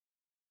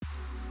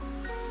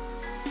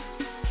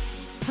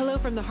Hello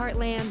from the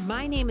Heartland.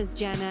 My name is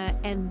Jenna,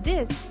 and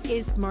this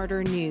is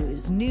Smarter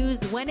News.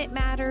 News when it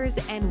matters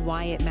and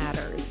why it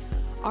matters.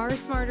 Our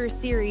Smarter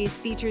series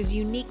features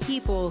unique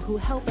people who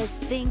help us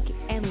think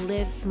and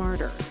live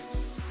smarter.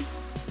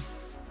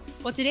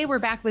 Well, today we're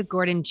back with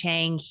Gordon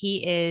Chang.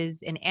 He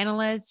is an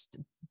analyst,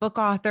 book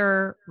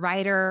author,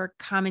 writer,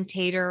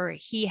 commentator.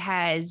 He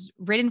has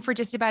written for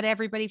just about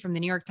everybody from the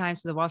New York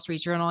Times to the Wall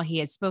Street Journal. He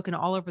has spoken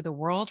all over the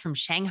world, from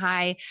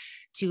Shanghai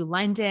to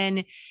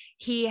London.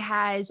 He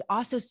has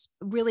also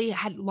really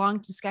had long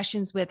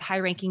discussions with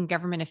high-ranking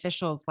government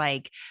officials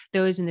like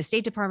those in the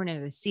State Department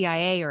or the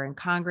CIA or in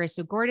Congress.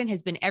 So Gordon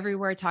has been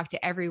everywhere, talked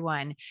to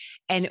everyone.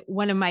 And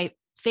one of my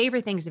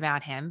favorite things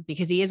about him,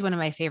 because he is one of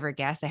my favorite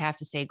guests, I have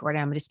to say,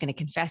 Gordon, I'm just going to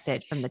confess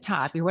it from the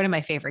top. You're one of my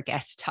favorite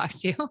guests to talk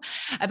to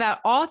about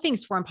all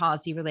things foreign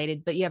policy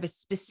related, but you have a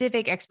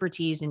specific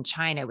expertise in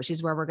China, which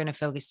is where we're going to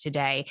focus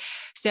today.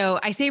 So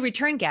I say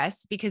return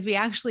guests because we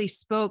actually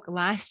spoke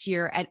last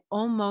year at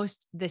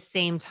almost the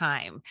same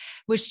time,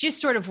 which just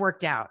sort of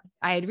worked out.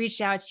 I had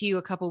reached out to you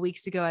a couple of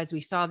weeks ago as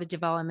we saw the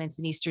developments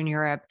in Eastern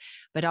Europe,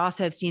 but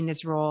also have seen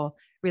this role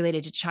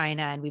related to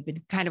China. And we've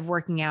been kind of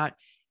working out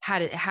how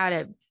to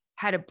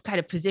kind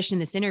of position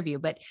this interview.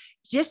 But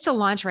just to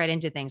launch right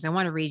into things, I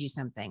want to read you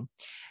something.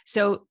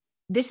 So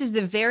this is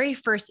the very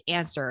first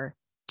answer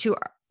to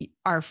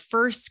our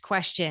first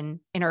question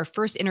in our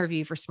first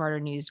interview for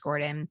Smarter News,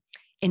 Gordon,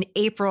 in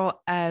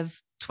April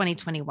of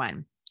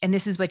 2021. And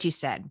this is what you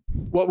said.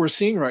 What we're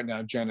seeing right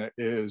now, Jenna,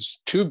 is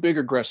two big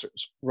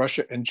aggressors,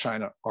 Russia and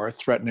China, are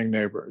threatening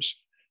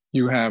neighbors.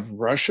 You have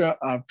Russia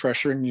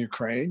pressuring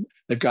Ukraine.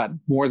 They've got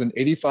more than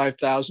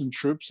 85,000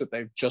 troops that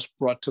they've just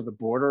brought to the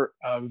border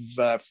of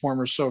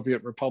former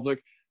Soviet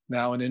Republic,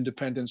 now an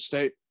independent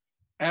state.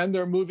 And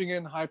they're moving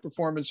in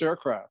high-performance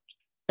aircraft.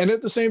 And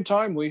at the same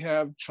time, we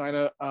have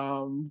China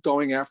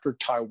going after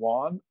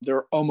Taiwan. There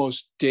are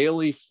almost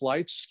daily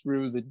flights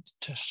through the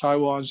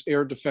Taiwan's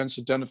Air Defense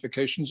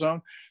Identification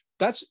Zone.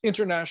 That's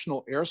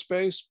international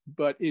airspace,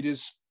 but it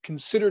is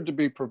considered to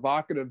be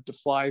provocative to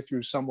fly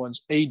through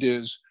someone's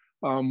ADIZ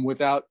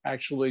without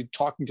actually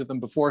talking to them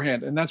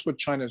beforehand. And that's what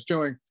China is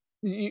doing.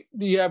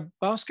 You have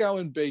Moscow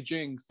and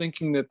Beijing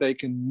thinking that they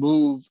can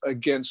move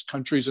against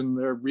countries in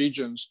their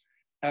regions.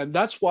 And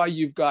that's why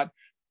you've got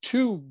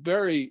two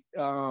very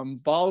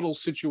volatile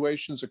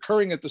situations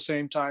occurring at the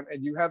same time.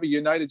 And you have a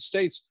United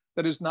States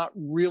that is not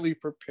really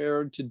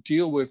prepared to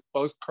deal with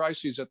both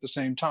crises at the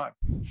same time.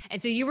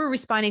 And so you were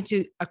responding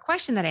to a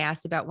question that I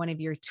asked about one of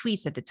your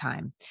tweets at the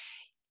time.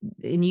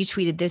 And you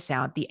tweeted this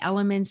out: the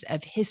elements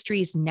of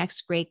history's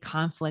next great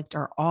conflict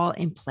are all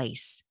in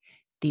place.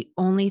 The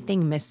only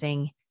thing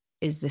missing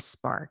is the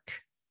spark.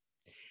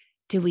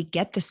 Did we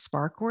get the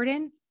spark,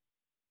 Gordon?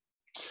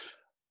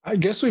 I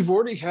guess we've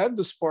already had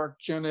the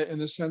spark, Jenna, in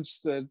the sense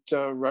that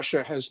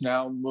Russia has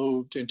now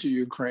moved into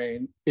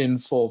Ukraine in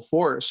full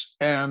force.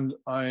 And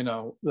I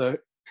know the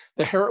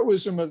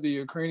heroism of the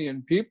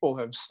Ukrainian people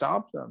have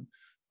stopped them.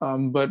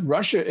 But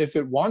Russia, if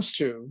it wants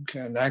to,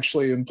 can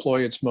actually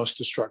employ its most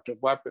destructive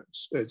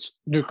weapons, its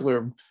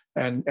nuclear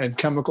and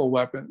chemical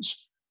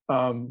weapons.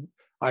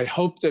 I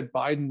hope that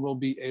Biden will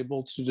be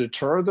able to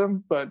deter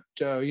them. But,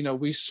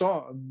 we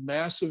saw a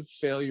massive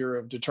failure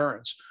of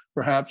deterrence,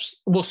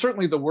 perhaps, well,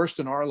 certainly the worst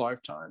in our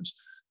lifetimes,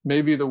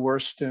 maybe the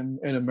worst in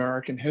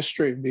American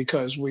history,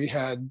 because we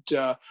had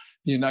the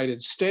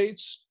United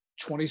States,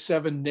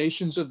 27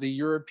 nations of the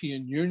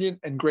European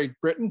Union, and Great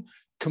Britain.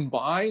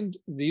 Combined,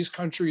 these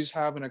countries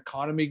have an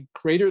economy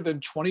greater than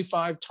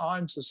 25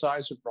 times the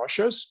size of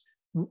Russia's.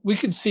 We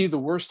could see the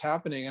worst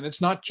happening. And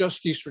it's not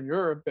just Eastern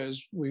Europe,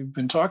 as we've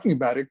been talking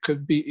about. It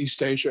could be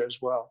East Asia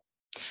as well.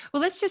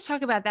 Well, let's just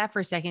talk about that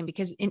for a second,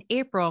 because in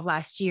April of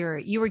last year,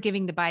 you were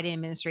giving the Biden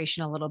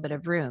administration a little bit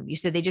of room. You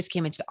said they just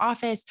came into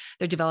office.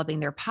 They're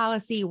developing their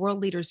policy. World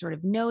leaders sort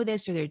of know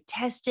this, or they're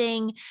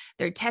testing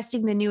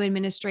the new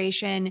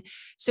administration.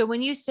 So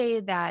when you say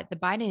that the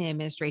Biden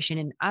administration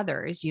and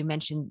others, you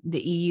mentioned the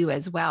EU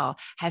as well,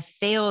 have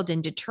failed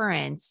in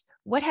deterrence,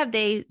 what have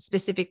they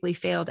specifically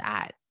failed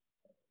at?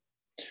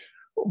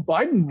 Well,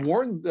 Biden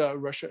warned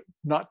Russia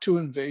not to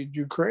invade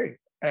Ukraine.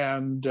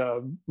 And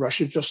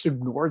Russia just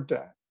ignored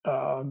that.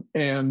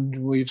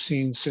 And we've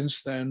seen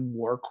since then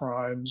war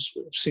crimes.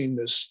 We've seen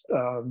this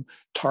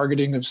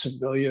targeting of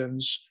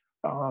civilians,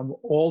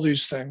 all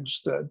these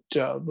things that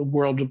the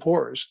world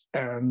abhors.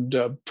 And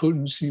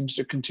Putin seems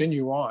to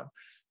continue on.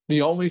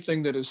 The only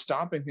thing that is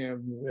stopping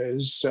him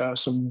is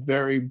some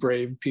very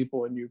brave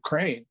people in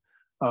Ukraine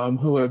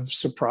who have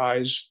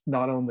surprised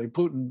not only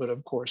Putin, but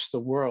of course the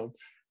world.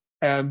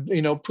 And,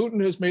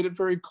 Putin has made it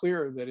very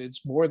clear that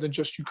it's more than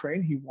just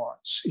Ukraine he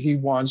wants. He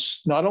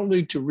wants not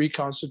only to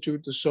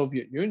reconstitute the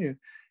Soviet Union,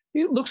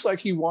 it looks like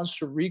he wants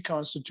to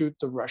reconstitute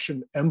the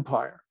Russian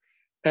Empire.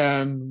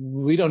 And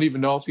we don't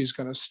even know if he's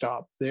going to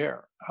stop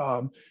there.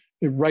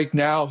 Right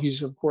now,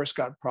 he's, of course,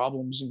 got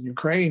problems in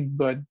Ukraine,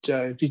 but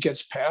if he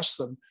gets past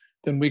them,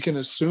 then we can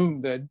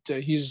assume that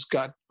he's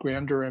got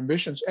grander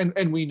ambitions.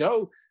 And we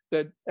know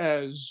that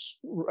as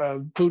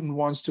Putin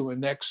wants to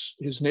annex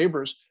his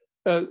neighbors,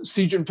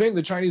 Xi Jinping,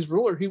 the Chinese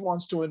ruler, he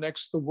wants to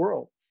annex the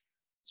world.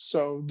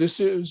 So this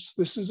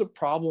is a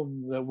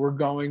problem that we're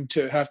going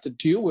to have to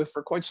deal with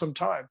for quite some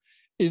time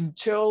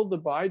until the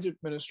Biden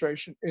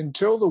administration,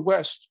 until the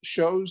West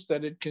shows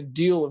that it can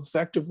deal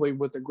effectively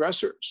with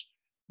aggressors.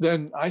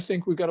 Then I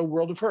think we've got a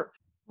world of hurt.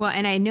 Well,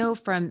 and I know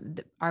from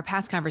our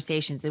past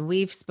conversations, and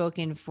we've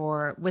spoken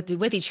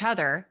with each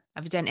other.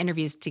 I've done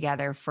interviews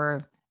together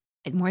for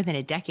more than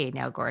a decade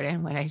now,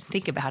 Gordon, when I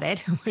think about it,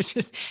 which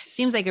just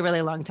seems like a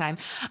really long time.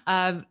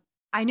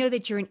 I know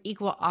that you're an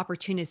equal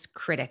opportunist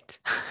critic,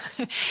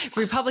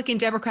 Republican,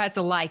 Democrats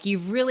alike.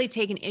 You've really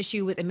taken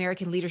issue with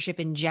American leadership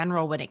in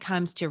general when it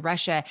comes to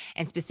Russia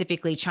and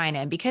specifically China.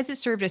 And because it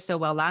served us so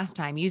well last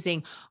time,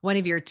 using one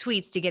of your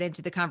tweets to get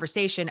into the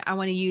conversation, I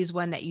want to use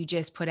one that you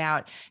just put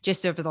out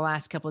just over the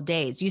last couple of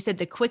days. You said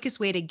the quickest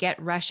way to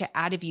get Russia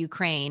out of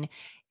Ukraine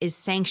is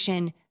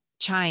sanction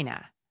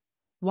China.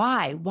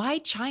 Why? Why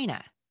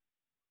China?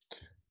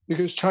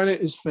 Because China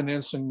is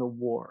financing the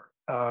war.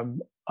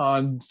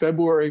 On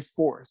February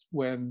 4th,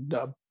 when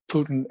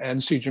Putin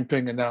and Xi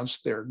Jinping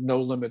announced their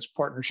no limits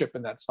partnership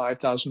in that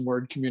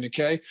 5,000-word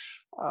communique,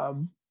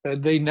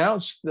 they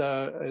announced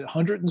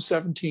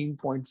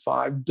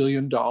 $117.5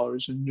 billion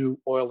in new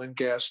oil and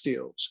gas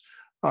deals.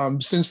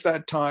 Since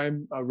that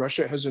time,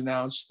 Russia has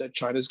announced that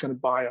China is going to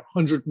buy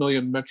 100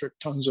 million metric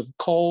tons of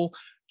coal.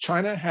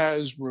 China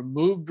has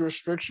removed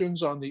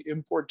restrictions on the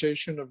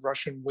importation of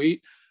Russian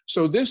wheat.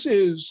 So this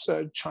is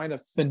China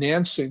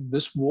financing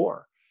this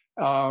war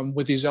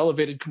with these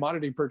elevated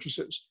commodity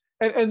purchases.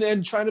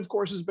 And China, of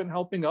course, has been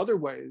helping other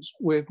ways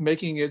with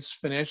making its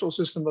financial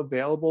system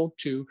available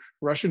to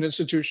Russian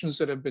institutions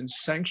that have been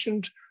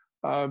sanctioned.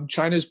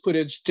 China's put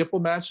its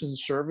diplomats in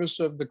service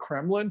of the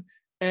Kremlin.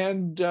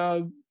 And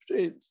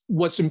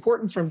what's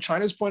important from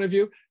China's point of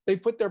view, they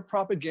put their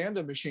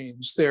propaganda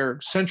machines, their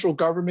central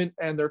government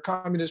and their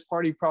Communist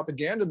Party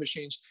propaganda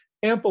machines,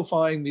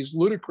 amplifying these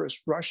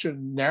ludicrous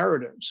Russian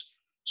narratives.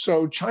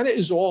 So China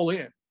is all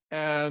in.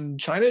 And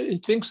China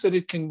thinks that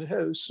it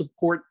can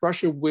support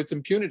Russia with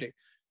impunity.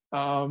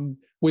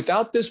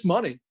 Without this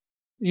money,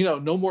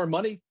 no more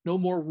money, no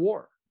more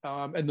war.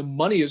 And the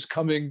money is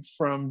coming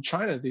from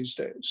China these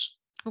days.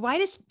 Why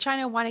does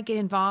China want to get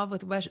involved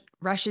with what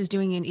Russia's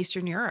doing in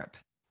Eastern Europe?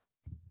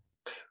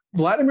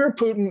 Vladimir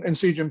Putin and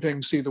Xi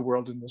Jinping see the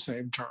world in the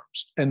same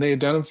terms, and they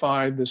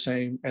identify the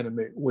same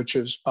enemy, which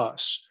is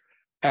us.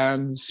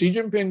 And Xi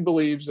Jinping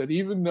believes that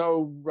even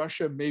though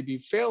Russia may be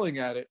failing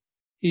at it,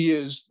 he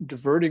is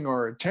diverting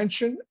our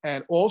attention,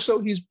 and also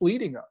he's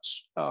bleeding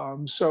us.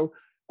 So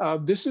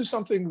this is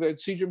something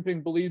that Xi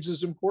Jinping believes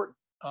is important.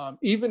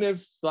 Even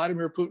if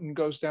Vladimir Putin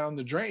goes down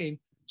the drain,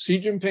 Xi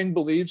Jinping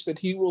believes that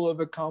he will have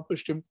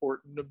accomplished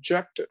important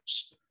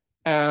objectives.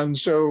 And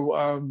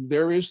so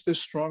there is this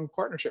strong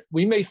partnership.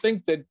 We may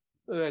think that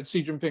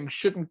Xi Jinping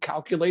shouldn't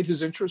calculate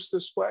his interests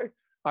this way.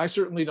 I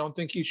certainly don't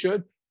think he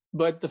should,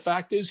 but the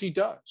fact is he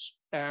does.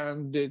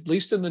 And at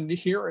least in the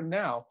here and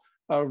now,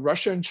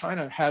 Russia and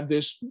China have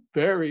this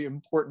very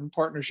important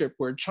partnership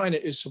where China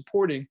is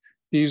supporting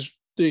these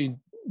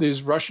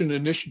Russian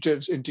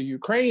initiatives into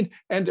Ukraine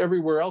and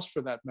everywhere else for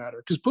that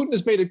matter. Because Putin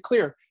has made it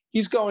clear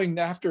he's going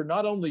after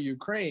not only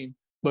Ukraine,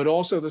 but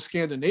also the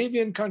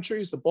Scandinavian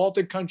countries, the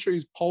Baltic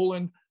countries,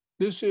 Poland.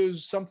 This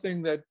is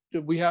something that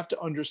we have to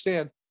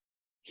understand.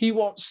 He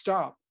won't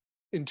stop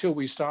until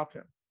we stop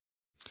him.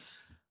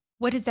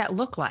 What does that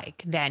look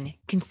like then,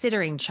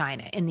 considering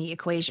China in the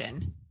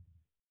equation?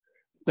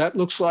 That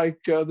looks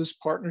like this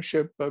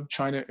partnership of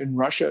China and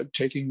Russia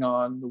taking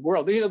on the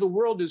world. The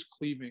world is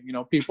cleaving.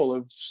 People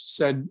have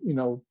said,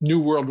 New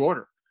World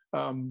Order.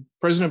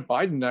 President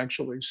Biden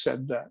actually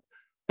said that.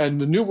 And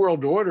the New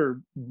World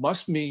Order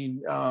must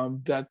mean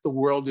that the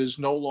world is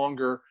no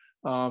longer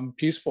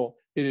peaceful.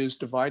 It is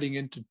dividing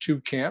into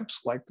two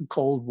camps, like the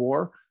Cold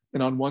War.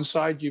 And on one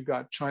side, you've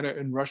got China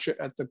and Russia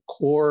at the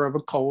core of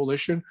a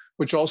coalition,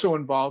 which also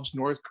involves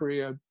North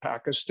Korea,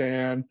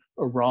 Pakistan,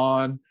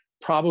 Iran,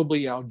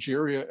 probably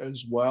Algeria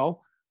as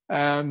well.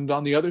 And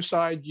on the other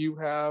side, you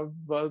have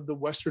the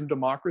Western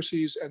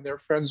democracies and their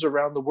friends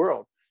around the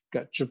world.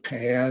 You've got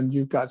Japan,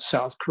 you've got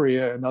South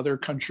Korea and other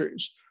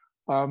countries.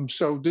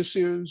 So this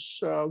is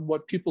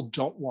what people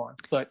don't want.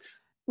 But,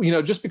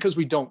 just because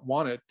we don't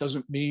want it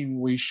doesn't mean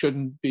we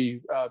shouldn't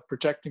be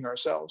protecting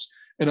ourselves.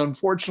 And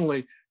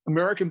unfortunately,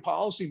 American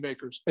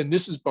policymakers, and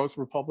this is both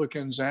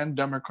Republicans and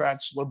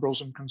Democrats,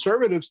 liberals and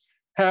conservatives,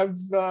 have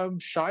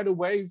shied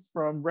away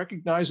from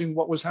recognizing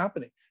what was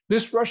happening.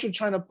 This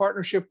Russia-China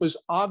partnership was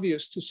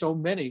obvious to so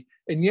many,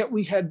 and yet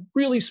we had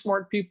really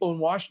smart people in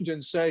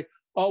Washington say,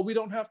 oh, we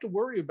don't have to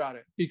worry about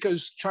it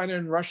because China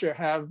and Russia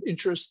have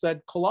interests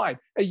that collide.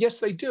 And yes,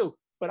 they do,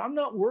 but I'm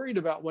not worried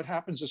about what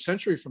happens a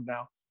century from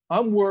now.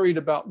 I'm worried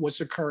about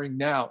what's occurring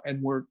now,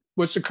 and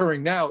what's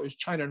occurring now is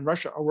China and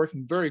Russia are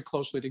working very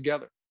closely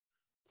together.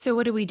 So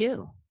what do we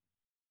do?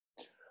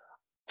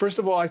 First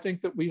of all, I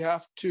think that we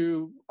have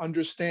to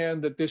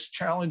understand that this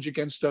challenge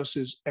against us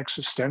is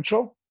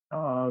existential.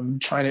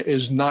 China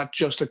is not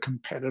just a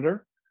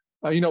competitor.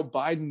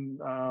 Biden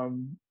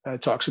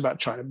talks about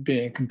China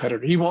being a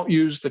competitor. He won't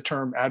use the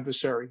term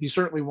adversary. He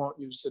certainly won't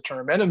use the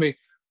term enemy.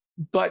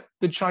 But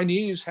the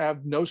Chinese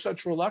have no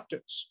such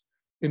reluctance.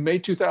 In May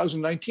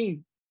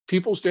 2019,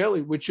 People's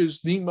Daily, which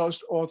is the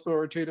most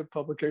authoritative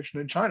publication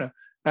in China,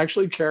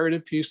 actually carried a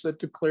piece that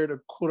declared a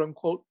quote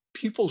unquote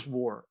people's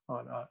war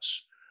on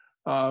us.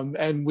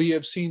 And we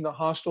have seen the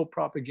hostile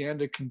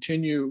propaganda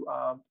continue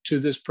to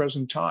this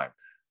present time.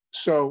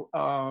 So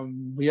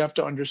we have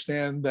to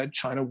understand that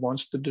China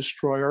wants to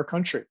destroy our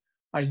country.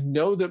 I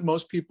know that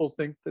most people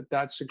think that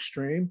that's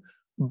extreme,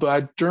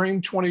 but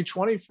during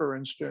 2020, for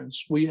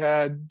instance, we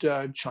had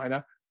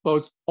China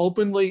both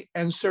openly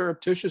and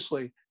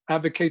surreptitiously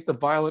advocate the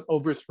violent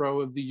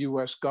overthrow of the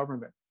US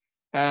government.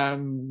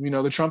 And,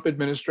 the Trump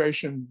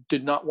administration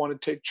did not want to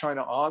take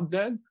China on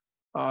then.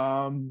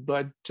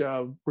 But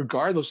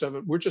regardless of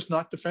it, we're just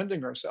not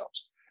defending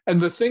ourselves. And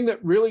the thing that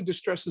really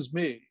distresses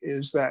me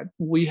is that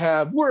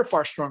we're a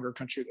far stronger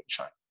country than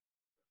China.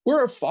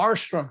 We're a far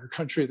stronger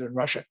country than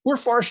Russia. We're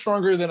far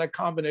stronger than a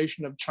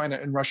combination of China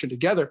and Russia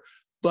together,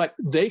 but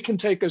they can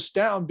take us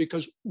down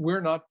because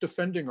we're not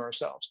defending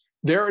ourselves.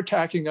 They're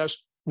attacking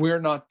us.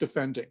 We're not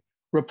defending.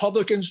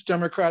 Republicans,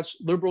 Democrats,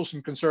 liberals,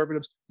 and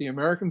conservatives, the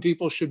American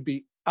people should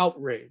be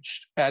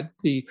outraged at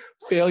the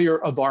failure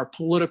of our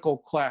political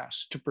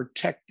class to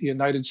protect the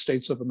United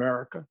States of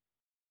America.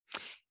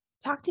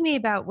 Talk to me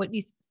about what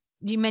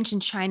you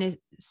mentioned China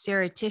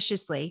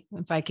surreptitiously,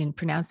 if I can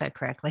pronounce that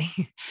correctly,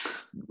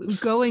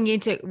 going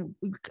into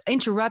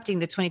interrupting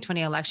the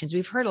 2020 elections.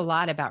 We've heard a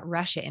lot about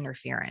Russia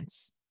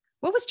interference.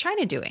 What was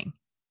China doing?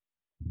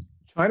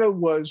 China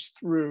was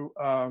through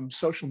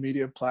social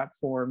media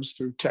platforms,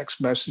 through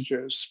text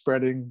messages,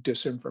 spreading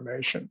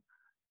disinformation.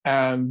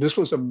 And this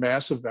was a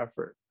massive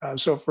effort.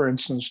 So for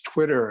instance,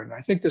 Twitter, and I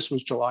think this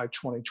was July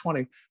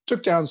 2020,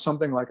 took down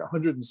something like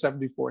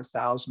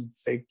 174,000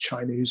 fake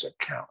Chinese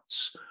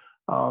accounts.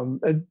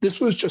 And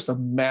this was just a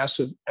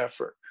massive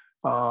effort.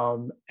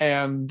 The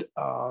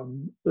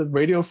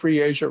Radio Free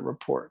Asia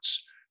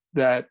reports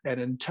that an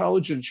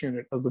intelligence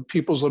unit of the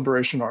People's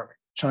Liberation Army,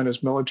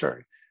 China's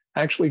military,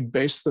 actually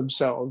based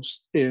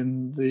themselves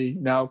in the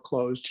now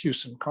closed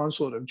Houston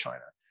consulate of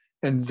China.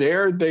 And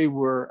there they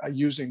were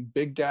using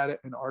big data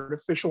and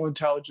artificial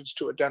intelligence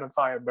to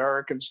identify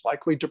Americans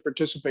likely to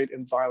participate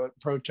in violent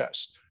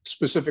protests,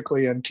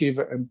 specifically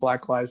Antifa and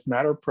Black Lives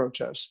Matter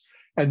protests.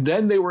 And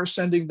then they were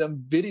sending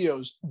them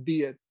videos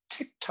via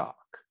TikTok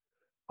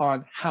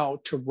on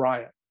how to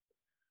riot.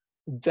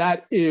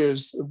 That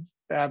is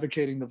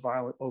advocating the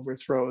violent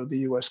overthrow of the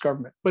US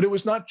government. But it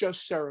was not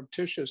just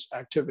surreptitious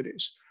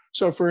activities.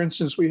 So for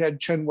instance, we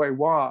had Chen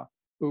Weihua,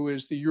 who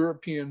is the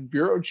European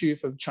bureau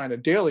chief of China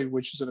Daily,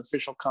 which is an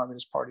official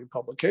Communist Party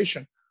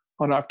publication,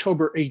 on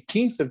October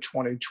 18th of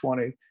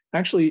 2020,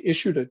 actually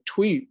issued a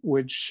tweet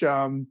which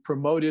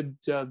promoted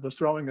the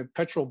throwing of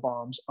petrol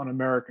bombs on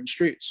American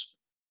streets.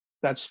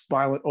 That's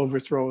violent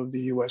overthrow of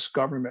the US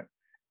government.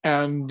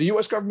 And the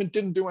US government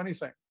didn't do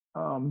anything.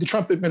 The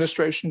Trump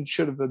administration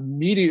should have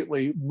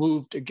immediately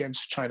moved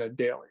against China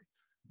Daily,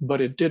 but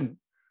it didn't.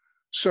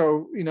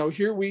 So,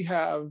 here we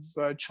have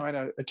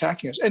China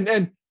attacking us.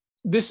 And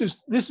this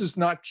is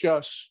not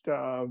just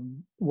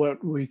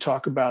what we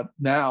talk about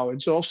now.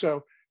 It's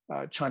also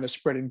China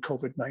spreading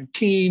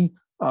COVID-19,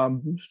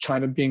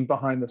 China being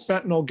behind the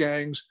fentanyl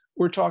gangs.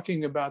 We're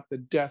talking about the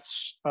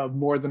deaths of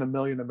more than 1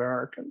 million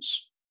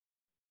Americans.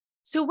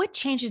 So what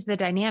changes the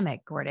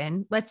dynamic,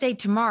 Gordon? Let's say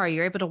tomorrow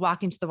you're able to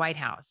walk into the White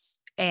House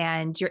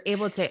and you're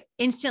able to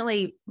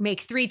instantly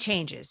make 3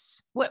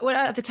 changes. What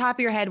at the top of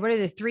your head, what are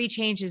the 3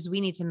 changes we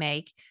need to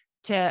make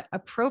to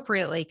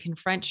appropriately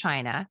confront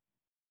China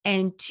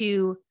and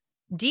to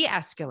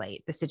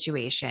de-escalate the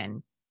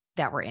situation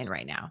that we're in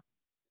right now?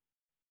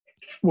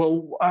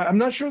 Well, I'm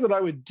not sure that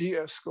I would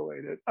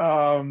de-escalate it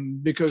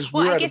because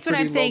I guess what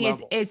I'm saying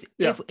is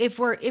if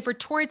we're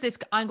towards this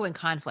ongoing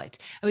conflict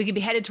and we could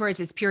be headed towards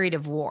this period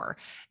of war,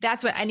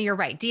 that's what. And you're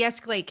right,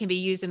 de-escalate can be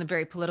used in a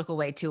very political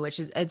way too, which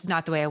is it's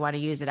not the way I want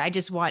to use it. I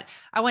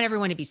want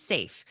everyone to be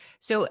safe.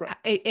 So,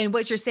 right. And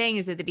what you're saying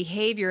is that the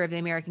behavior of the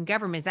American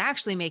government is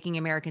actually making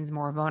Americans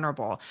more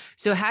vulnerable.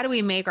 So, how do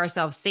we make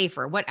ourselves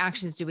safer? What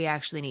actions do we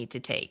actually need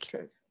to take?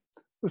 Okay.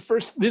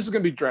 First, this is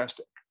going to be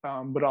drastic.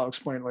 But I'll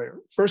explain later.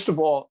 First of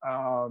all,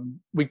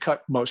 we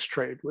cut most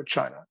trade with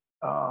China,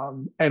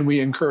 and we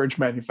encourage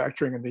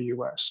manufacturing in the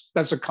US.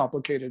 That's a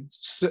complicated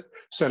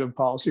set of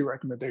policy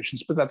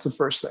recommendations, but that's the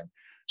first thing.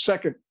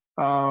 Second,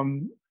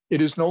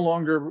 it is no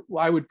longer,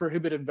 I would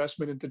prohibit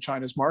investment into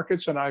China's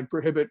markets, and I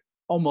prohibit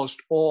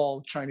almost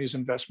all Chinese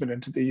investment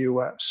into the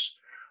US.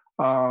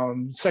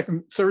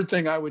 Third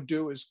thing I would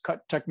do is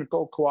cut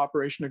technical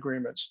cooperation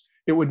agreements.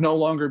 It would no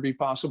longer be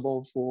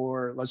possible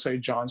for, let's say,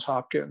 Johns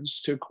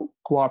Hopkins to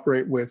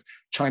cooperate with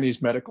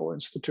Chinese medical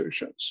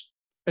institutions.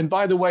 And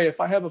by the way,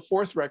 if I have a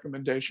 4th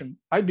recommendation,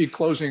 I'd be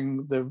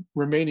closing the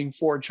remaining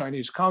 4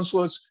 Chinese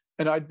consulates,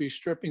 and I'd be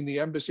stripping the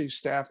embassy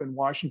staff in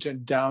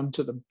Washington down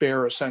to the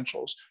bare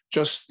essentials,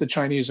 just the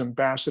Chinese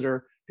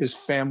ambassador, his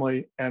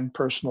family, and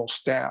personal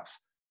staff.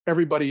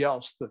 everybody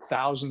else, the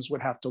thousands,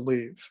 would have to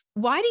leave.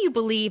 Why do you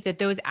believe that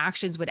those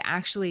actions would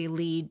actually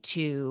lead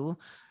to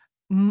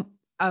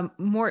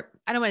more,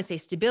 I don't want to say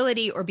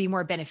stability, or be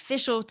more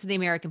beneficial to the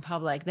American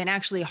public than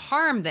actually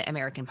harm the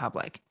American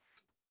public?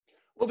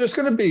 Well, there's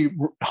going to be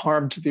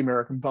harm to the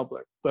American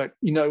public, but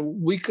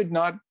we could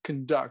not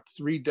conduct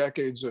 3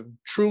 decades of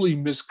truly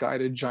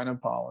misguided China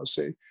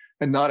policy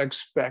and not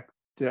expect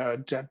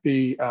to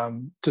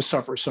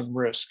suffer some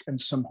risk and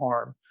some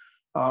harm,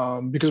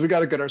 because we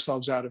got to get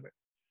ourselves out of it.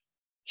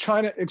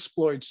 China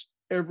exploits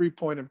every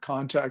point of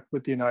contact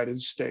with the United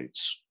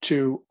States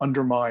to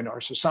undermine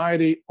our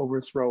society,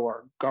 overthrow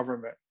our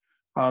government.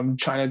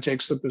 China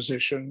takes the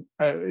position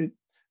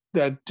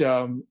that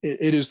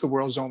it is the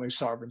world's only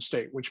sovereign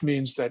state, which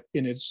means that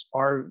in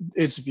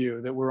its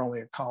view that we're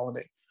only a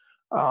colony.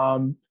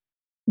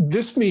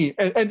 This means,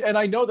 and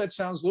I know that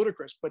sounds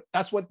ludicrous, but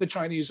that's what the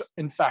Chinese,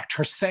 in fact,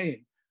 are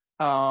saying.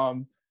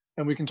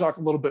 And we can talk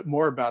a little bit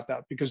more about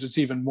that because it's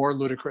even more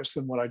ludicrous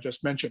than what I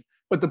just mentioned.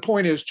 But the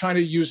point is, China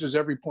uses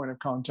every point of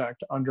contact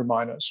to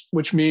undermine us,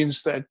 which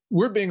means that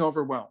we're being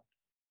overwhelmed.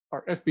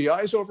 Our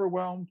FBI is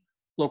overwhelmed,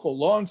 local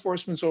law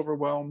enforcement's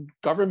overwhelmed,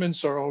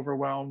 governments are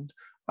overwhelmed,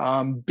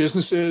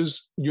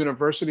 businesses,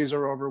 universities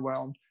are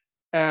overwhelmed.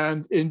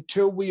 And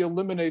until we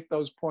eliminate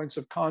those points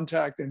of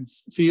contact and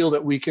feel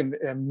that we can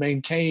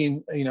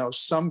maintain,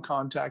 some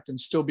contact and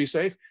still be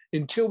safe,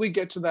 until we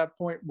get to that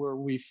point where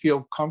we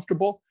feel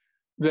comfortable,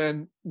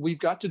 then we've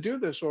got to do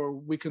this or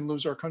we can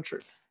lose our country.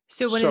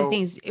 So one of the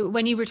things,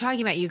 when you were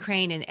talking about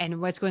Ukraine and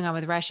what's going on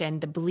with Russia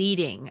and the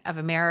bleeding of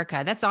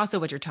America, that's also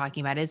what you're talking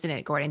about, isn't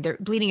it, Gordon? The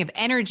bleeding of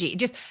energy,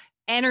 just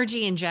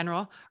energy in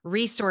general,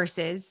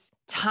 resources,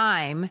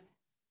 time,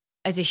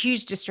 as a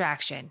huge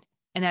distraction.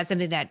 And that's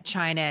something that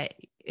China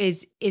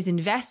is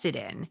invested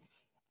in.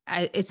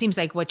 It seems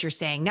like what you're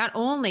saying, not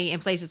only in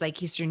places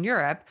like Eastern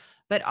Europe,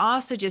 but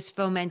also just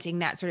fomenting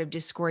that sort of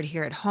discord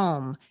here at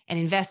home and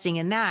investing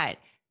in that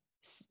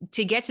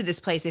to get to this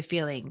place of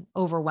feeling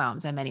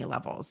overwhelmed on many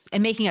levels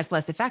and making us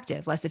less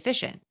effective, less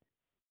efficient.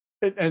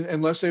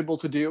 And less able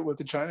to deal with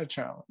the China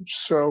challenge.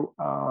 So,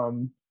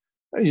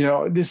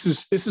 this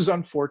is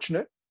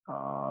unfortunate.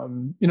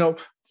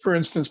 For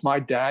instance, my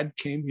dad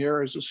came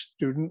here as a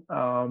student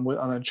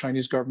on a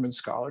Chinese government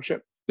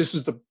scholarship. This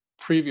is the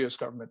previous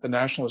government, the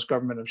nationalist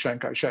government of Chiang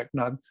Kai-shek,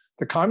 not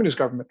the communist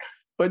government.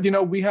 But,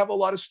 we have a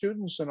lot of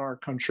students in our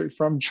country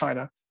from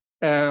China.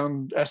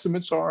 And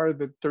estimates are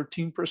that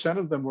 13%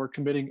 of them were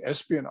committing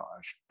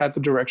espionage at the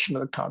direction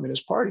of the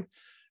Communist Party.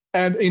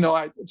 And,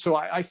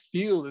 I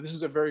feel that this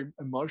is a very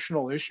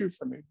emotional issue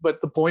for me. But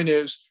the point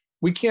is,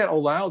 we can't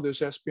allow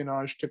this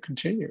espionage to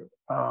continue.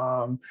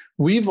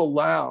 We've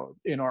allowed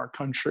in our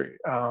country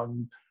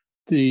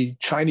the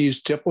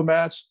Chinese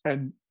diplomats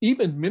and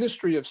even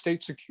Ministry of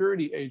State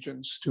Security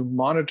agents to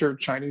monitor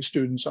Chinese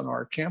students on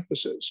our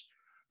campuses.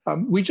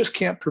 We just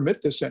can't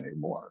permit this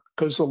anymore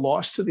because the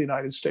loss to the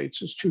United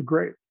States is too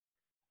great.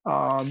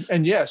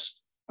 And yes,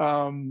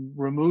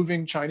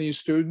 removing Chinese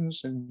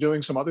students and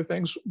doing some other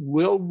things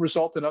will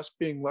result in us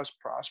being less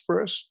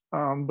prosperous.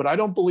 But I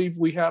don't believe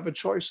we have a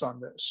choice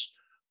on this,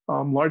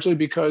 largely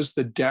because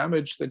the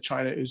damage that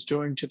China is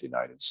doing to the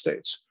United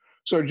States.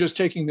 So just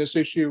taking this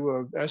issue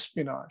of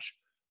espionage,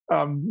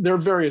 there are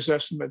various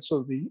estimates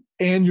of the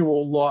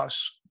annual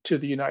loss to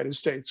the United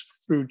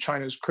States through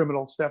China's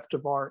criminal theft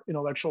of our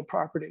intellectual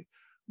property.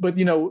 But,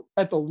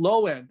 at the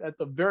low end, at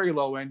the very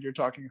low end, you're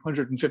talking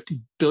 $150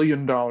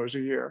 billion a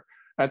year.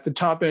 At the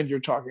top end,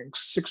 you're talking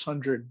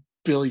 $600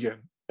 billion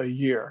a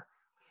year.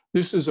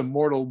 This is a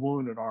mortal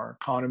wound in our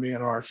economy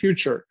and our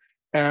future,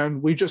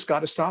 and we just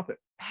got to stop it.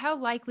 How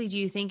likely do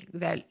you think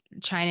that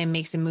China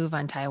makes a move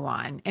on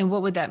Taiwan? And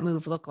what would that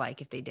move look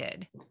like if they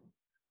did?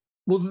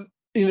 Well,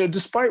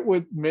 despite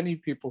what many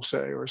people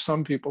say, or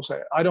some people say,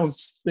 I don't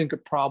think a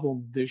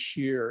problem this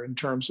year in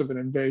terms of an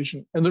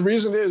invasion. And the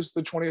reason is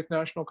the 20th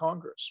National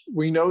Congress.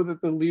 We know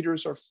that the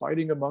leaders are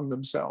fighting among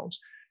themselves.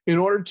 In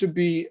order to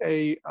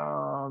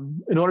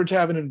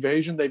have an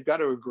invasion, they've got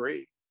to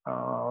agree.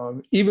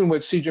 Even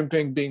with Xi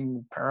Jinping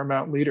being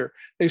paramount leader,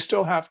 they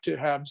still have to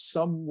have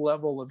some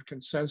level of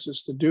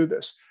consensus to do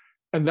this.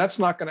 And that's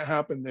not going to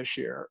happen this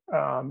year.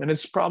 And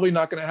it's probably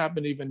not going to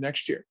happen even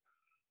next year.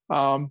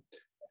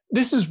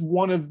 This is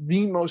one of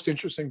the most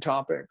interesting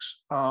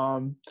topics.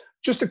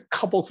 Just a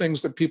couple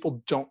things that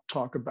people don't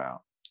talk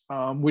about,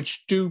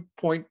 which do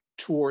point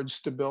towards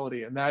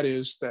stability. And that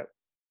is that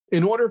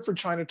in order for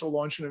China to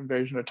launch an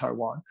invasion of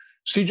Taiwan,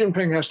 Xi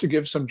Jinping has to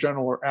give some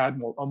general or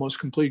admiral almost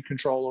complete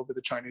control over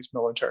the Chinese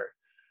military.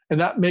 And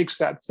that makes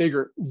that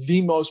figure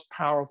the most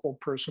powerful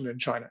person in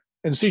China.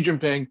 And Xi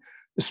Jinping,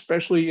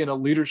 especially in a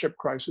leadership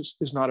crisis,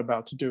 is not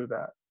about to do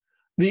that.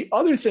 The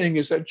other thing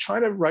is that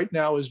China right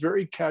now is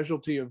very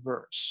casualty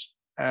averse.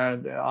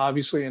 And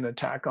obviously an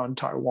attack on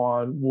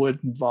Taiwan would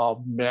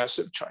involve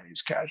massive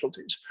Chinese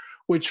casualties,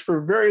 which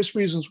for various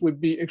reasons would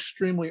be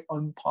extremely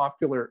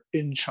unpopular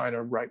in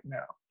China right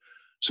now.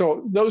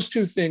 So those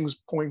two things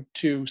point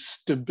to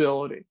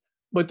stability.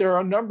 But there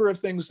are a number of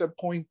things that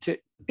point to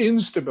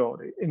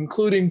instability,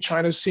 including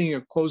China seeing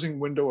a closing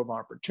window of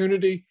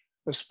opportunity,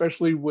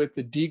 especially with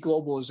the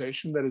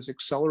deglobalization that is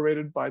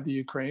accelerated by the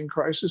Ukraine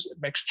crisis. It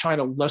makes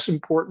China less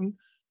important.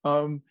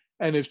 And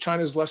if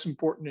China is less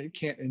important, it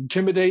can't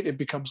intimidate, it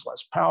becomes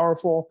less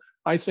powerful.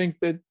 I think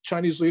that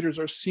Chinese leaders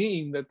are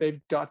seeing that they've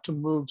got to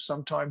move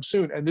sometime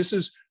soon. And this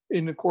is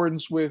in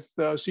accordance with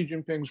Xi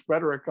Jinping's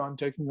rhetoric on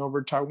taking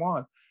over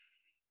Taiwan.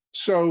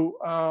 So,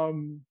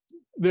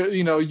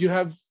 you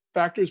have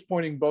factors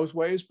pointing both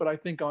ways, but I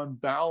think on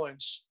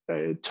balance,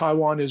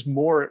 Taiwan is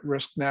more at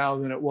risk now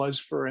than it was,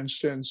 for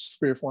instance,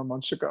 3 or 4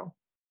 months ago.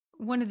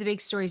 One of the big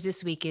stories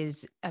this week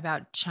is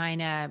about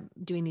China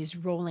doing these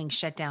rolling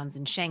shutdowns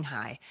in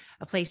Shanghai,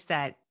 a place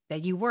that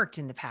you worked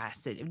in the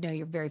past, that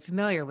you're very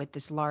familiar with,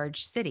 this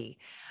large city.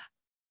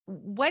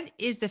 What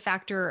is the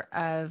factor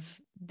of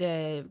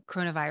the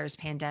coronavirus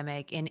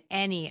pandemic in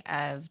any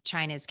of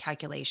China's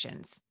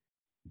calculations?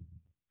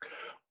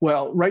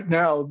 Well, right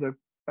now, the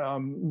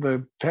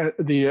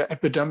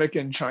epidemic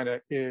in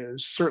China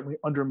is certainly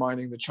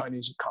undermining the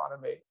Chinese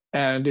economy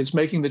and is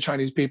making the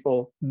Chinese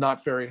people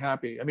not very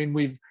happy. I mean,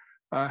 we've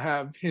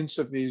have hints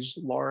of these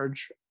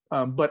large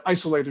but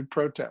isolated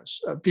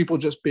protests, people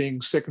just being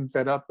sick and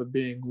fed up of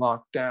being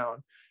locked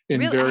down in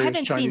Really, I various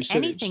haven't Chinese seen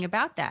anything cities.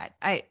 about that.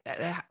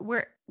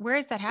 Where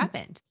has that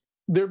happened?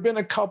 There have been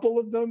a couple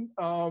of them,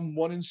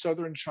 one in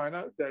southern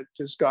China that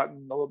has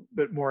gotten a little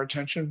bit more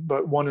attention,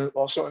 but one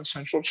also in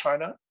central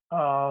China.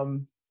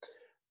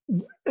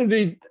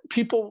 The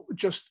people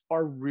just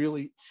are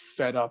really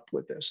fed up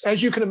with this.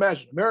 As you can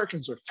imagine,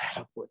 Americans are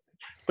fed up with it.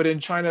 But in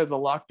China, the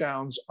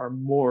lockdowns are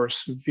more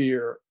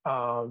severe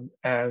and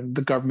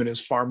the government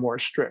is far more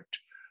strict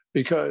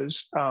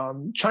because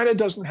China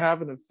doesn't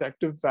have an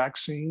effective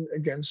vaccine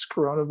against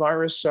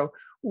coronavirus. So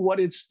what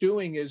it's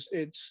doing is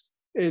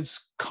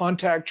it's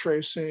contact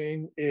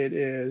tracing, it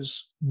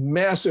is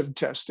massive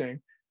testing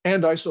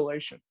and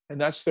isolation.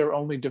 And that's their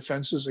only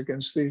defenses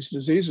against these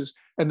diseases.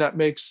 And that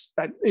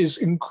is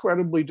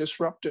incredibly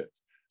disruptive.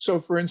 So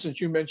for instance,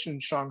 you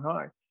mentioned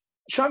Shanghai.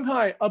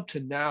 Shanghai up to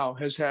now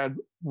has had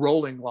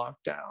rolling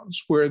lockdowns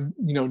where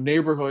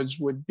neighborhoods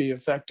would be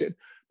affected.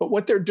 But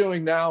what they're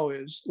doing now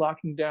is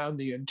locking down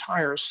the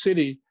entire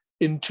city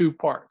in 2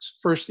 parts.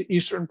 First, the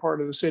eastern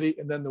part of the city,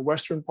 and then the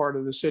western part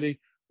of the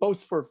city,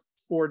 both for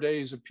 4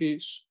 days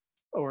apiece,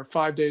 or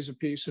 5 days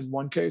apiece in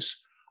one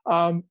case.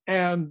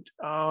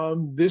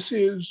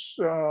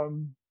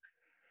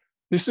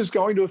 This is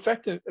going to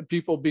affect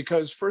people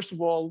because, first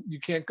of all, you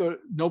can't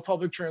no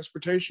public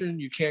transportation,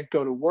 you can't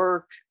go to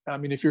work. I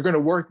mean, if you're going to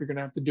work, you're going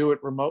to have to do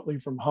it remotely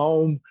from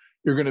home.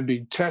 You're going to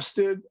be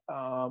tested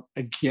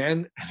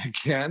again and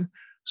again.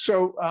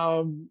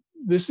 So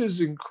this is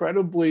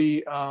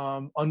incredibly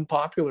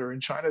unpopular in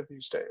China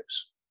these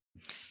days.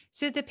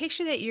 So the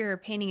picture that you're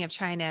painting of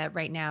China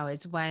right now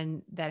is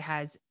one that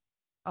has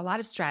a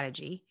lot of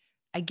strategy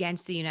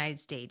against the United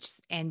States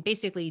and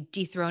basically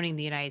dethroning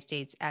the United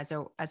States as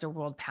a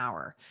world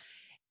power.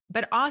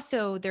 But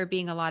also there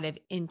being a lot of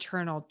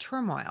internal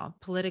turmoil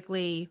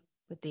politically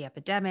with the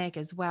epidemic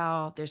as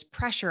well. There's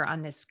pressure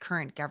on this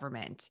current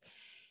government.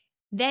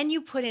 Then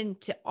you put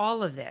into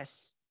all of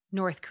this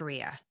North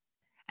Korea,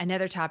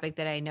 another topic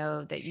that I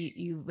know that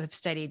you have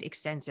studied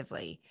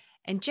extensively.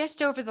 And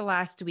just over the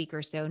last week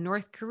or so,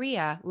 North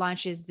Korea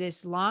launches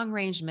this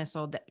long-range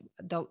missile, that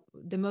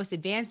the most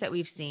advanced that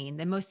we've seen,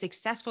 the most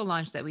successful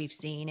launch that we've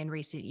seen in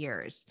recent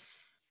years.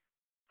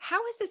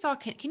 How is this all?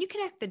 Can you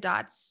connect the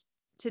dots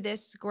to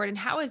this, Gordon?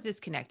 How is this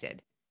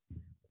connected?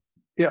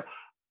 Yeah.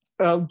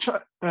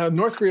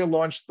 North Korea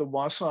launched the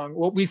Hwasong,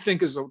 what we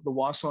think is the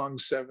Hwasong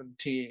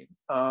 17,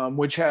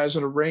 which has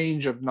a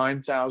range of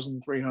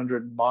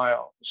 9,300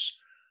 miles.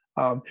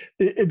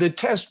 The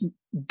test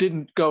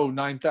didn't go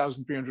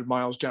 9,300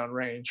 miles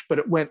downrange, but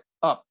it went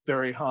up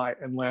very high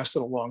and lasted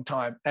a long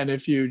time. And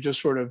if you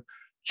just sort of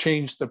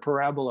change the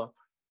parabola,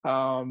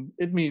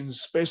 it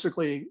means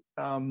basically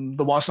the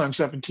Hwasong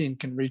 17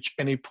 can reach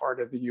any part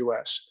of the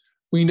US.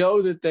 We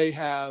know that they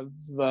have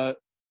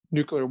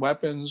nuclear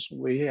weapons.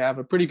 We have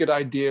a pretty good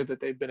idea that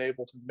they've been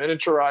able to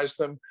miniaturize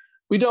them.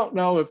 We don't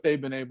know if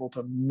they've been able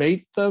to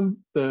mate them,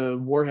 the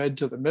warhead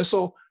to the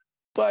missile,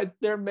 but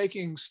they're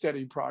making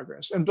steady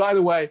progress. And by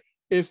the way,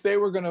 if they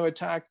were going to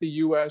attack the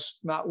US,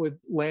 not with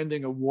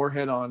landing a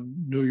warhead on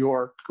New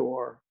York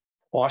or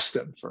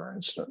Austin, for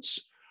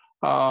instance,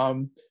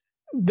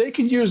 they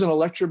could use an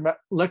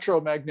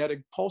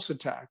electromagnetic pulse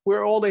attack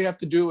where all they have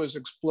to do is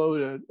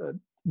explode a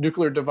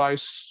nuclear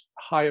device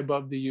high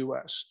above the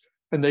US,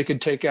 and they could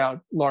take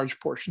out large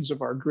portions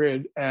of our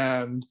grid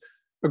and,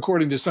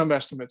 according to some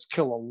estimates,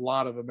 kill a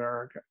lot of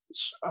Americans.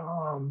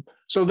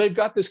 So they've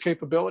got this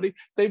capability.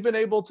 They've been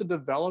able to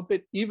develop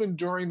it even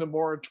during the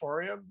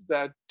moratorium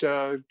that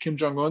Kim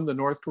Jong-un, the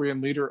North Korean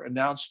leader,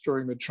 announced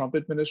during the Trump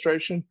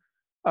administration.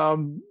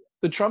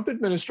 The Trump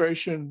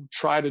administration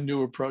tried a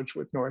new approach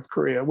with North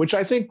Korea, which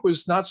I think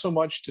was not so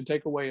much to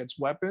take away its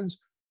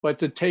weapons, but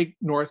to take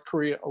North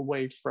Korea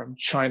away from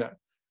China.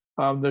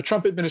 The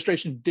Trump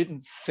administration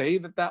didn't say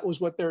that that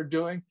was what they're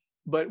doing,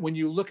 but when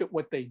you look at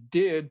what they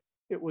did,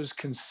 it was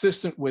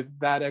consistent with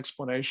that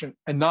explanation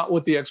and not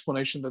with the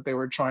explanation that they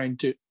were trying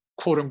to,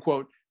 quote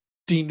unquote,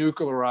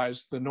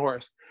 denuclearize the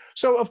North.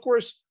 So, of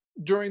course,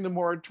 during the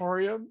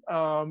moratorium,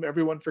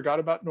 everyone forgot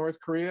about North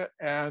Korea,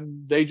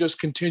 and they just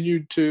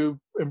continued to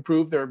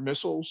improve their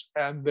missiles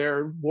and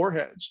their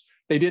warheads.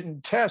 They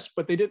didn't test,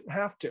 but they didn't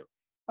have to.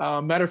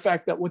 Matter of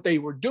fact, that what they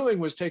were doing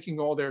was taking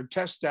all their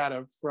test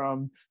data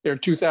from their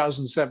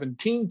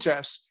 2017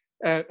 tests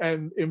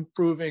and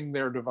improving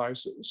their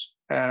devices.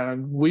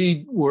 And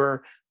we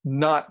were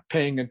not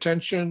paying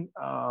attention.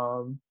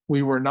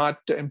 We were not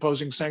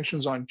imposing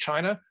sanctions on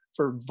China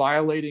for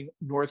violating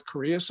North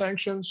Korea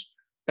sanctions.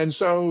 And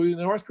so the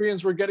North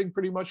Koreans were getting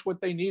pretty much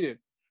what they needed.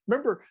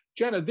 Remember,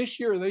 Jenna, this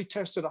year they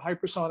tested a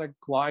hypersonic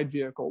glide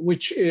vehicle,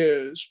 which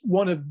is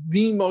one of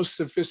the most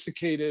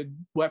sophisticated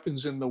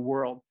weapons in the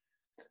world.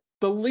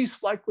 The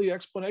least likely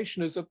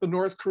explanation is that the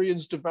North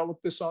Koreans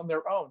developed this on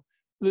their own.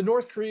 The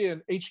North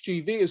Korean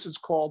HGV, as it's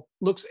called,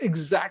 looks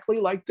exactly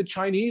like the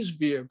Chinese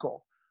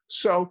vehicle.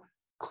 So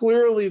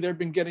clearly they've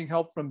been getting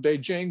help from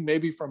Beijing,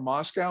 maybe from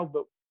Moscow,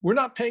 but we're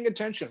not paying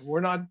attention.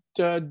 We're not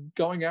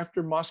going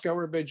after Moscow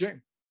or Beijing.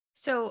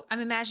 So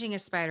I'm imagining a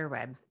spider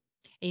web.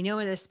 And you know,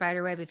 with a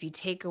spider web, if you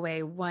take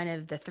away one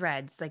of the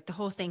threads, like the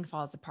whole thing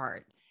falls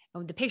apart.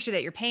 And the picture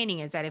that you're painting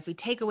is that if we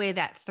take away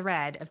that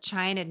thread of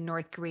China to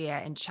North Korea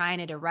and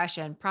China to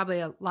Russia, and probably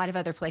a lot of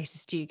other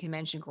places too, you can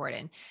mention,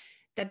 Gordon,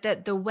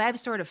 that the web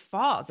sort of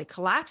falls, it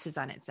collapses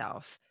on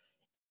itself.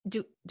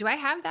 Do I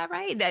have that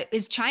right? That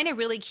is China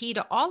really key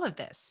to all of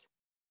this?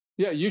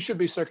 Yeah, you should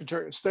be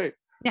Secretary of State.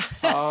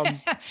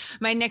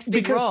 My next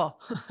big role.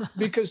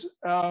 Because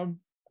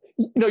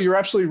you're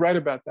absolutely right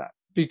about that.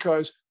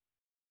 Because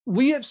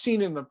we have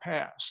seen in the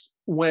past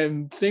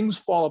when things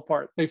fall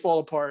apart, they fall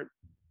apart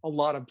a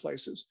lot of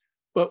places.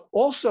 But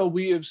also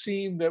we have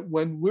seen that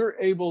when we're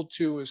able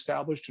to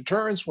establish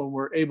deterrence, when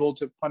we're able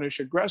to punish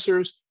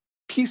aggressors,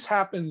 peace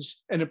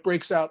happens and it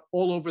breaks out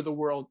all over the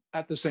world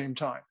at the same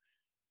time.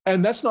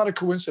 And that's not a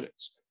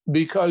coincidence,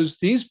 because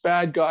these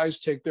bad guys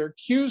take their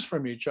cues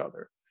from each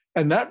other.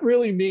 And that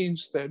really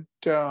means that,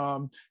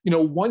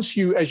 once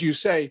you, as you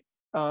say,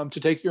 to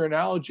take your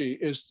analogy,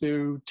 is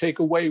to take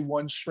away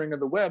one string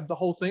of the web, the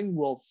whole thing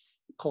will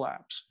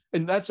collapse.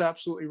 And that's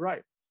absolutely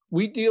right.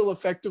 We deal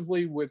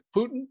effectively with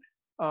Putin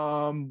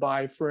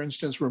by, for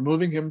instance,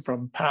 removing him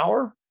from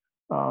power,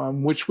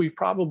 which we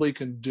probably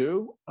can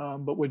do,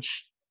 but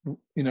which,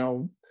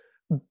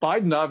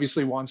 Biden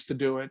obviously wants to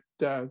do it,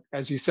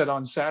 as he said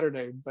on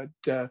Saturday,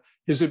 but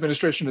his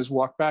administration has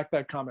walked back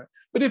that comment.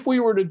 But if we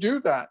were to do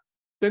that,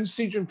 then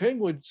Xi Jinping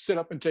would sit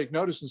up and take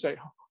notice and say,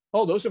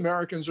 oh, those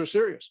Americans are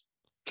serious.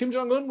 Kim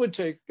Jong-un would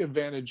take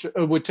advantage,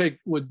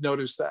 would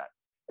notice that.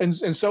 And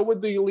so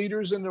would the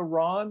leaders in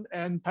Iran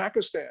and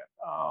Pakistan.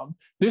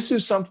 This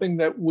is something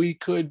that we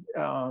could,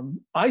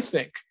 I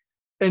think,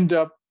 end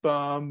up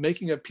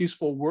making a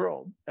peaceful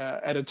world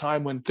at a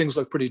time when things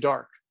look pretty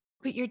dark.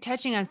 But you're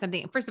touching on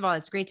something. First of all,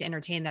 it's great to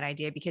entertain that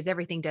idea because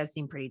everything does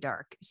seem pretty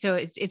dark. So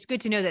it's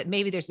good to know that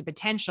maybe there's a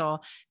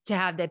potential to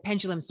have the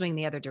pendulum swing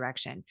the other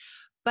direction.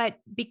 But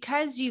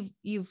because you've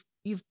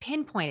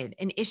pinpointed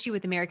an issue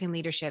with American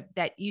leadership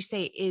that you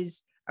say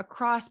is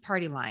across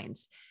party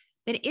lines,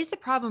 then is the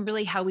problem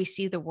really how we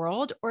see the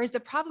world, or is the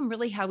problem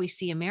really how we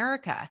see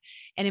America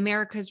and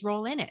America's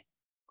role in it?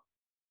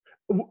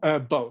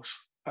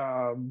 Both.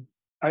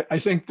 I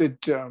think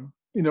that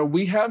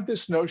we have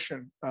this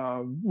notion,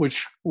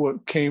 which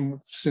came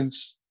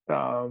since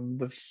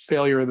the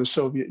failure of the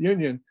Soviet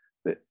Union,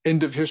 the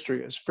end of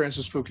history, as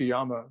Francis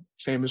Fukuyama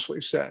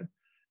famously said.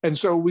 And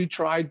so we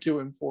tried to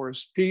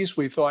enforce peace.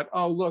 We thought,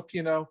 oh, look,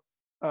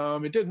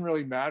 it didn't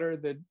really matter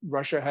that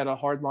Russia had a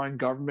hardline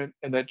government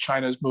and that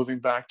China's moving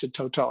back to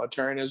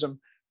totalitarianism,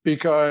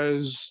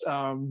 because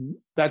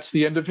that's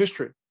the end of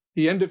history.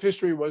 The end of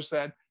history was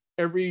that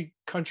every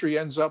country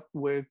ends up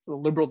with a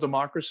liberal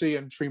democracy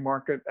and free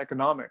market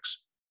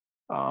economics.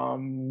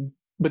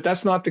 But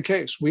that's not the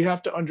case. We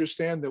have to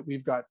understand that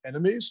we've got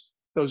enemies.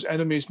 Those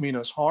enemies mean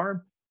us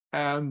harm,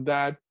 and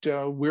that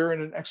we're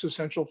in an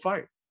existential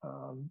fight.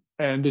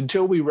 And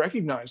until we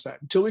recognize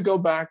that, until we go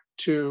back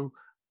to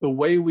the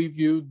way we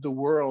viewed the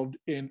world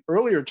in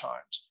earlier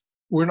times,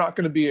 we're not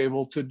going to be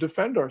able to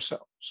defend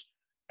ourselves.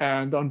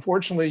 And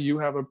unfortunately, you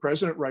have a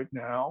president right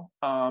now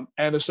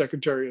and a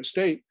Secretary of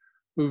State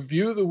who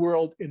view the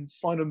world in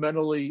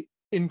fundamentally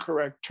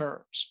incorrect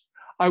terms.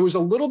 I was a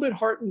little bit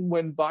heartened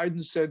when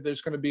Biden said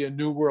there's going to be a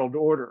new world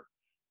order,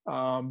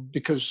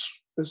 because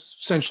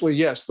essentially,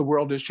 yes, the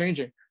world is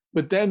changing.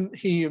 But then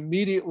he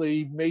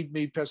immediately made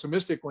me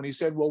pessimistic when he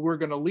said, well, we're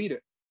going to lead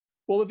it.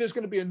 Well, if there's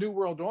going to be a new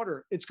world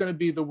order, it's going to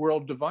be the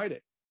world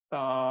divided.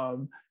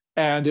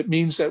 And it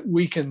means that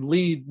we can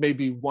lead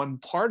maybe one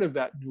part of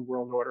that new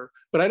world order.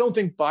 But I don't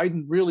think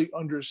Biden really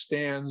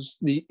understands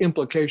the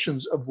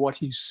implications of what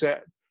he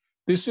said.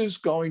 This is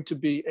going to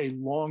be a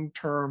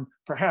long-term,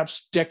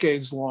 perhaps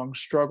decades-long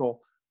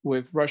struggle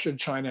with Russia,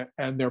 China,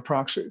 and their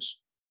proxies.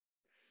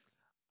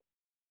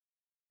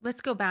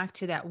 Let's go back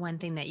to that one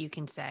thing that you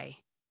can say.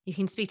 You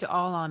can speak to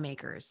all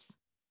lawmakers.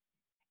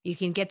 You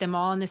can get them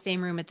all in the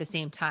same room at the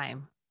same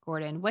time.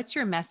 Gordon, what's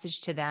your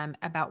message to them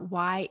about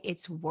why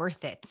it's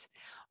worth it?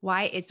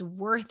 why it's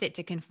worth it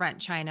to confront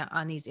China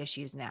on these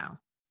issues now?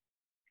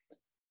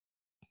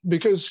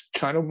 Because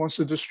China wants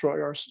to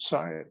destroy our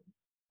society.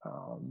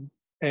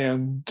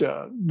 And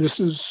this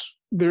is,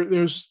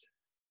 there's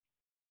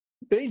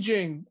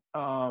Beijing,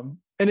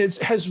 and it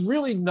has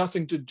really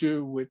nothing to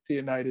do with the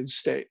United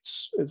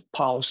States'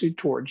 policy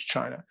towards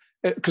China,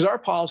 because our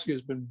policy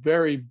has been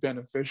very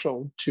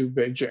beneficial to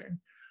Beijing,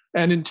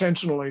 and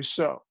intentionally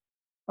so.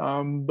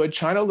 But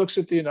China looks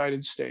at the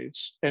United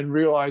States and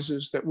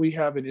realizes that we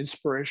have an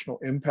inspirational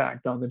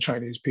impact on the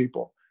Chinese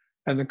people.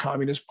 And the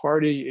Communist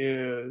Party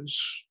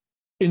is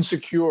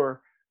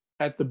insecure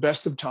at the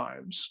best of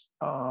times,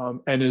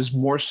 and is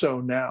more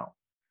so now.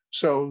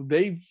 So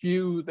they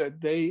view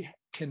that they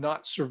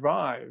cannot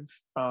survive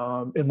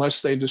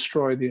unless they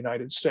destroy the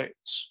United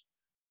States.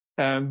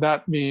 And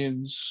that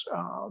means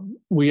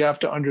we have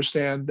to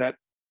understand that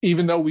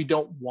even though we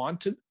don't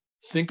want to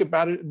think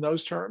about it in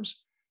those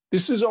terms,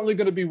 this is only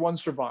going to be one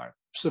survivor.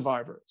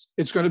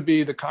 It's going to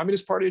be the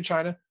Communist Party of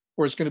China,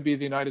 or it's going to be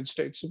the United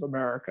States of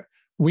America.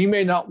 We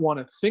may not want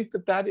to think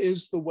that that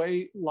is the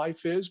way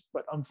life is,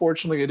 but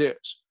unfortunately it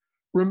is.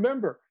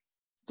 Remember,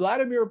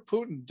 Vladimir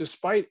Putin,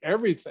 despite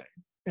everything,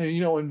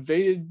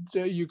 invaded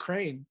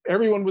Ukraine.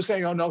 Everyone was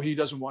saying, oh, no, he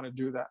doesn't want to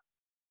do that.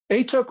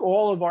 They took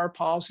all of our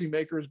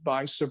policymakers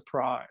by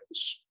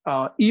surprise.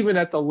 Even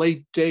at the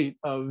late date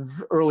of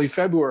early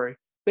February,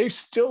 they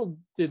still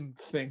didn't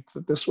think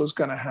that this was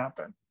going to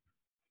happen.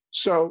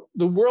 So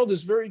the world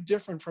is very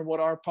different from what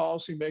our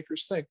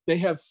policymakers think. They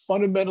have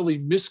fundamentally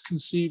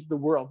misconceived the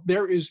world.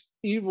 There is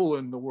evil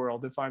in the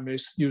world, if I may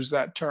use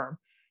that term.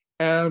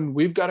 And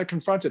we've got to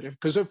confront it,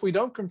 because if we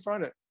don't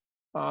confront it,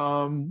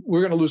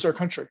 we're going to lose our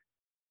country.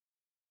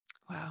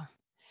 Wow.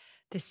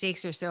 The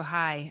stakes are so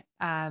high.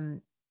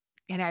 And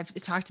I've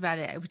talked about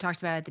it. We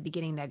talked about it at the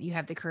beginning, that you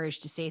have the courage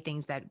to say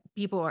things that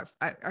people are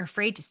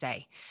afraid to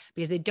say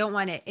because they don't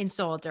want to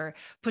insult or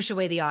push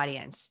away the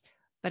audience.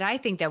 But I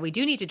think that we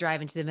do need to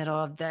drive into the middle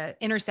of the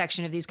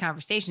intersection of these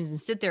conversations and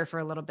sit there for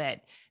a little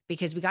bit,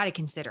 because we got to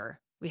consider.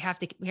 We have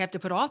to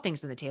put all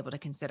things on the table to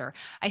consider.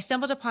 I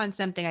stumbled upon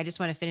something. I just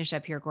want to finish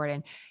up here,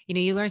 Gordon.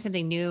 You learn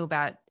something new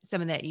about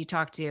someone that you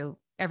talk to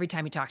every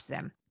time you talk to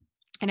them.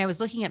 And I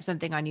was looking up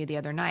something on you the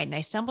other night, and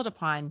I stumbled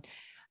upon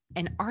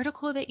an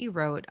article that you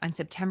wrote on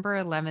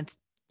September 11th,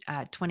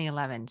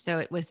 2011. So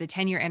it was the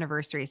 10-year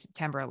anniversary of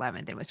September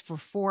 11th. It was for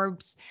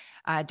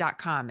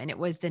Forbes.com. And it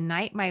was the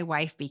night my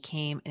wife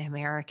became an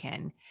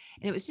American.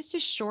 And it was just a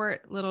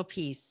short little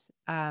piece,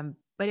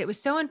 but it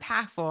was so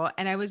impactful.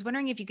 And I was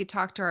wondering if you could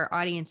talk to our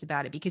audience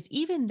about it, because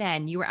even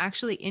then you were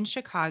actually in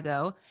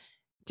Chicago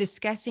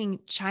discussing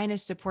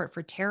China's support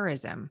for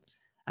terrorism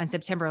on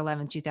September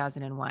 11th,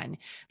 2001.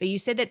 But you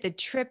said that the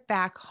trip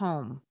back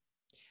home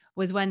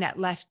was one that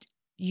left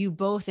you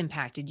both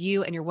impacted,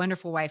 you and your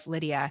wonderful wife,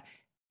 Lydia.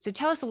 So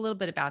tell us a little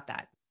bit about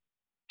that.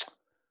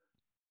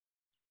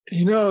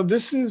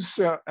 This is,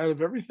 out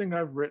of everything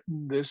I've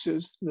written, this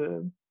is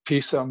the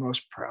piece I'm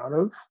most proud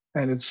of.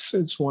 And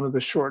it's one of the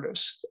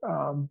shortest.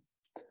 On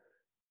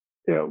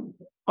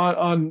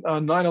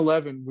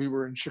 9/11, we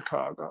were in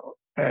Chicago,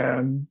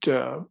 and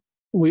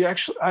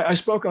I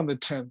spoke on the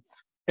 10th,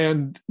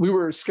 and we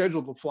were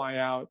scheduled to fly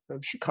out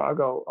of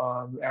Chicago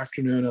on the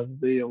afternoon of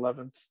the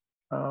 11th.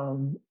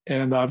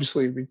 And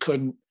obviously we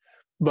couldn't.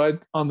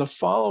 But on the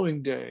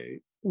following day,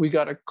 we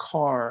got a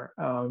car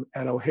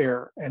at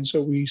O'Hare. And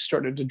so we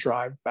started to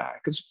drive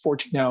back. It's a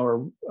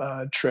 14-hour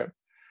trip.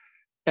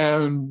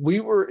 And we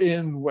were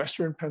in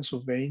Western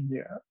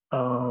Pennsylvania.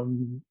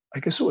 I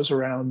guess it was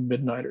around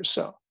midnight or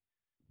so.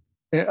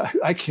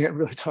 I can't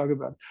really talk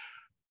about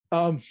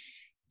it.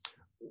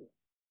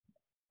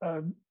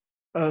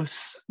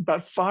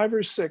 About 5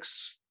 or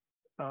 6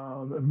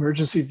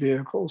 emergency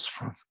vehicles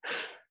from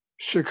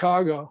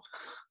Chicago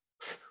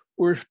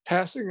were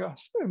passing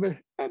us, and they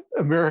had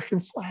American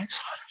flags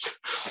on it.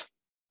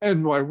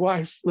 And my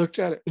wife looked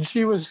at it, and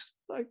she was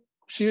like,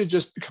 she had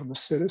just become a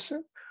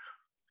citizen.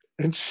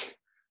 And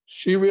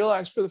she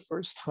realized for the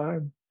first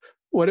time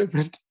what it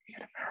meant to be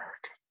an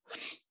American.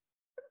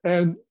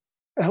 And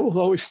that will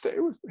always stay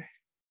with me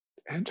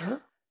and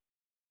her.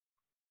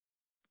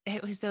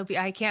 It was so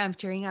I'm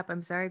tearing up.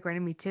 I'm sorry,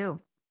 Gordon, me too.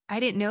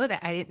 I didn't know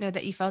that. I didn't know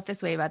that you felt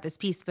this way about this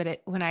piece,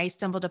 but when I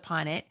stumbled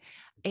upon it,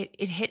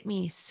 it hit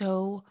me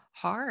so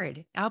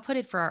hard. I'll put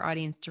it for our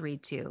audience to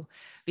read too,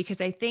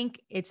 because I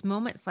think it's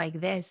moments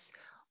like this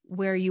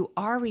where you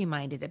are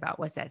reminded about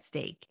what's at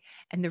stake.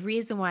 And the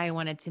reason why I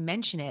wanted to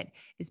mention it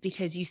is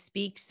because you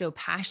speak so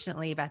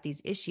passionately about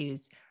these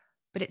issues,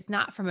 but it's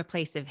not from a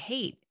place of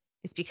hate.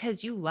 It's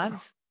because you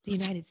love the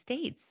United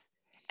States.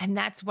 And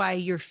that's why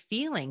you're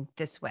feeling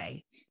this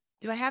way.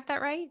 Do I have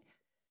that right?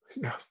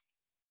 Yeah.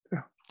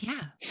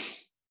 Yeah.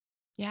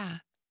 Yeah.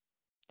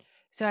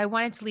 So I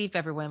wanted to leave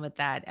everyone with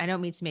that. I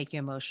don't mean to make you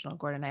emotional,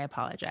 Gordon. I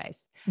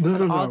apologize.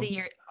 No. All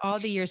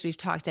the years we've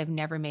talked, I've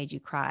never made you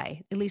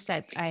cry. At least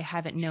I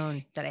haven't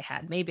known that I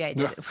had. Maybe I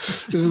did. No,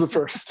 this is the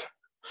first.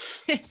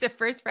 It's the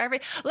first for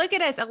look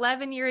at us,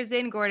 11 years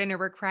in, Gordon, and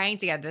we're crying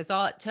together. That's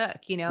all it took,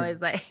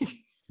 is like.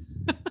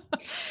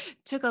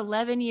 Took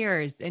 11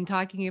 years in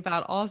talking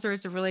about all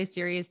sorts of really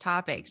serious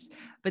topics.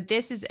 But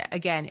this is,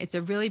 again, it's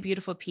a really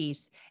beautiful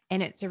piece.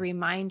 And it's a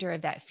reminder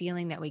of that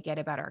feeling that we get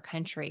about our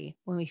country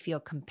when we feel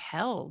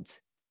compelled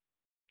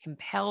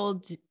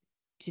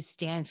to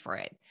stand for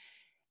it.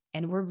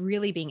 And we're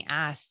really being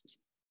asked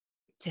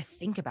to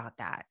think about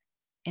that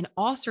in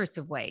all sorts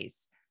of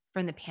ways,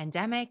 from the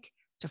pandemic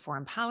to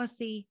foreign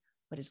policy.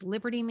 What does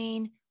liberty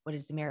mean? What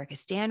does America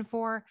stand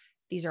for?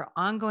 These are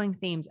ongoing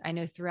themes, I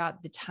know,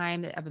 throughout the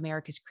time of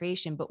America's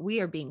creation, but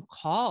we are being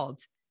called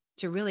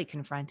to really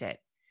confront it.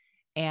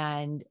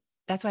 And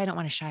that's why I don't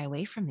want to shy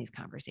away from these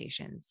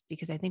conversations,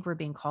 because I think we're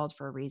being called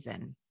for a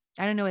reason.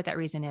 I don't know what that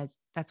reason is.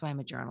 That's why I'm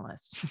a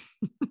journalist.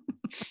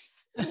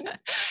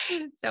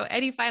 So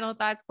any final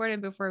thoughts,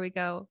 Gordon, before we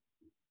go?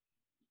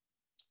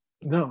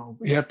 No,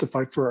 we have to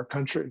fight for our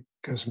country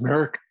because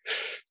America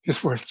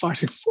is worth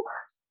fighting for.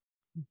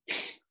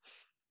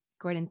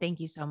 Gordon, thank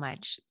you so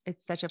much.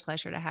 It's such a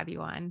pleasure to have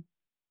you on.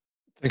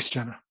 Thanks,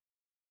 Jenna.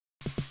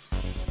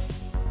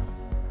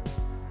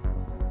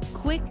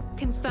 Quick,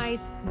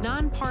 concise,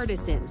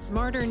 nonpartisan,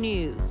 smarter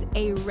news,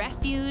 a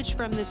refuge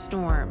from the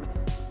storm.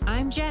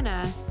 I'm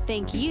Jenna.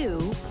 Thank you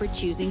for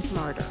choosing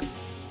smarter.